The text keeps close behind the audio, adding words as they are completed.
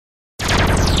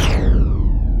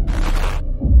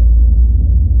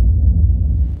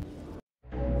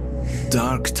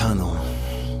dark tunnel,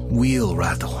 wheel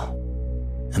rattle,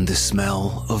 and the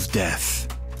smell of death.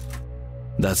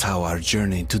 That's how our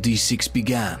journey to D6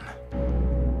 began.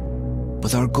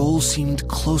 But our goal seemed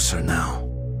closer now.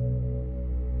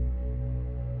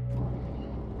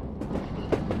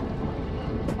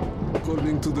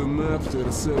 According to the map, there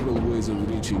are several ways of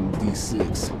reaching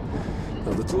D6.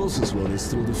 Now the closest one is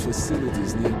through the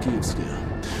facilities near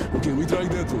Kievskia. Okay, we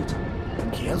tried that route.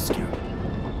 Kievskia?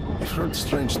 I've heard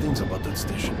strange things about that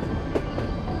station.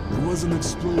 There was an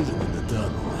explosion in the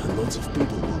tunnel, and lots of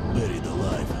people were buried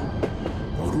alive.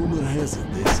 Well, rumor has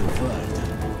it they survived,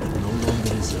 but no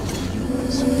longer resemble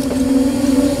humans.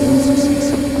 They also say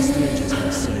something strange has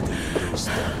been sighted in those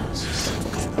tunnels, some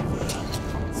kind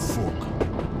of, fog.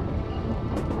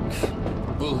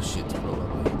 Bullshit,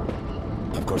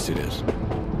 probably. Of course it is.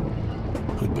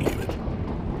 Who'd believe it?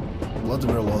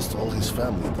 Vladimir lost all his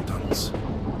family in the tunnels,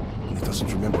 and he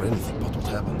doesn't remember anything about what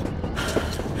happened.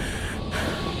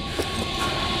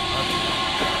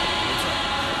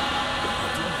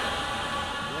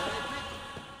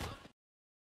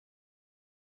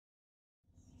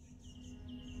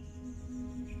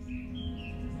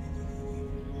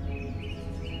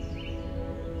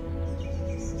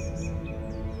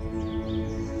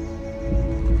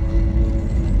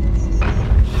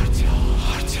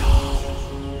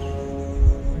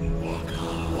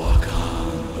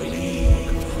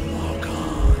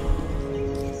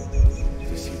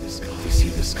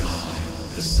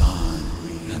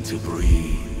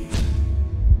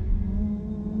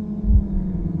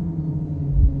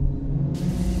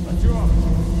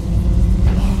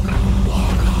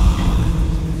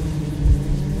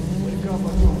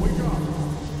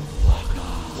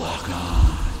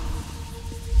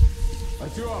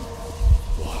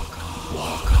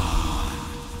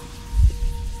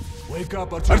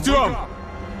 Артём!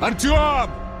 Артём!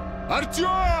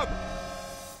 Артём!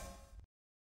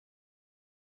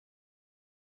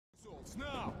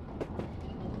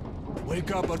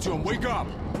 Wake up, Артём, wake up!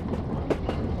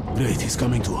 Great, he's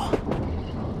coming to.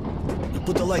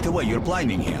 Put the light away, you're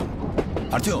blinding him.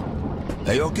 Artyom,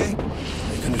 are you okay?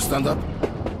 Hey, can you stand up?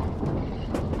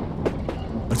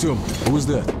 Артём, who is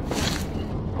that?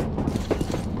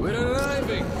 We're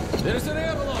arriving! There's an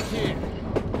airlock here!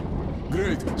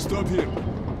 Great, stop here.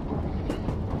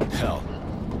 Hell,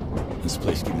 this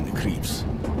place giving the creeps.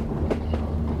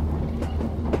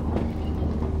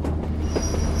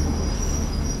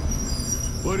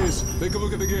 Boris, take a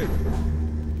look at the gate.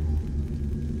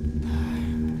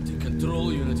 The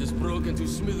control unit is broken to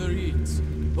smithereens.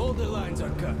 All the lines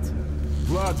are cut.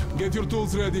 Vlad, get your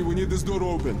tools ready. We need this door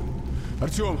open.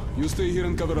 Artyom, you stay here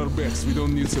and cover our backs. We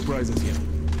don't need surprises here.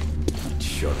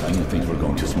 Sure, I didn't think we're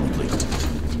going too smoothly.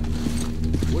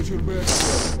 Watch your back.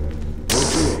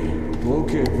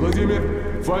 Okay,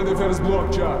 Vladimir, find the first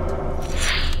block chart.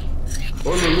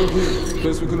 Only look here.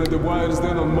 Best we connect the wires,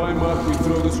 then on my mark we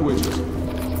throw the switches.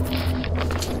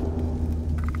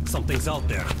 Something's out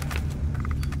there.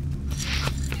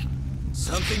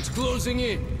 Something's closing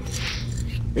in.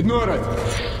 Ignore it.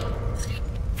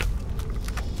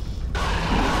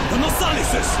 The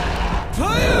Nosalysis!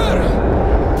 Fire!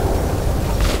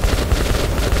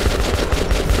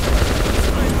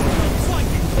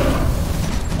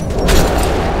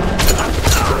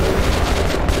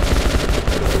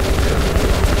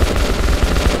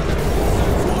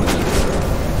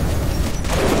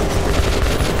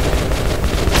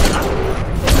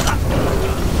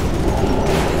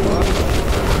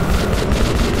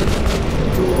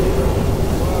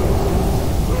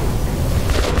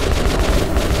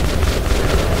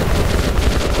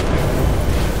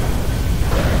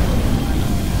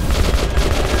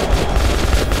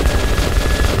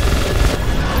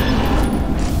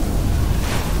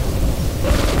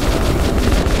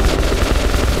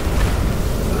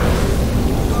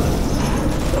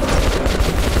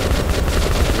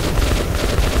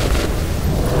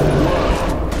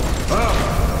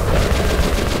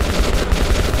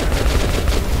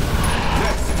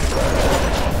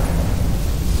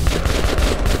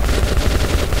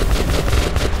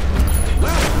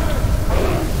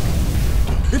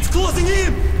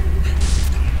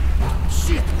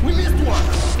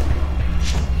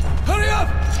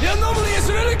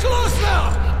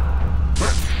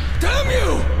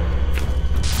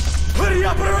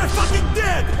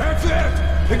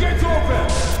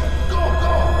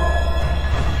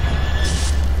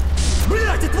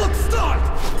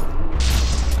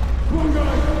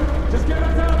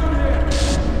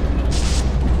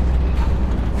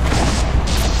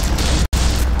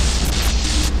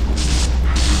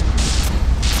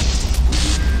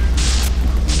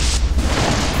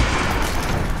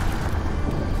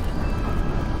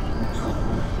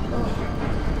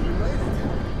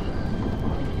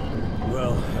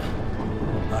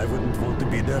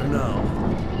 now.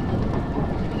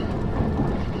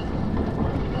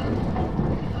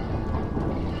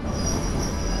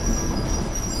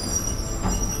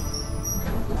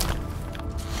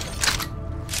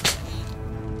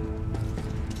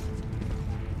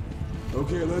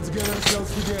 Okay, let's get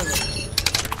ourselves together.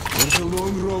 There's a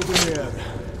long road ahead.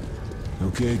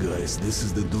 Okay, guys, this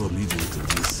is the door leading to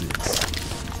D6.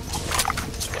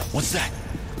 What's that?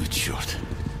 Good shot.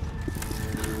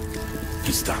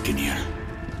 He's stuck in here.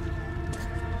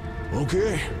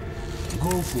 Okay,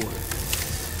 go for it.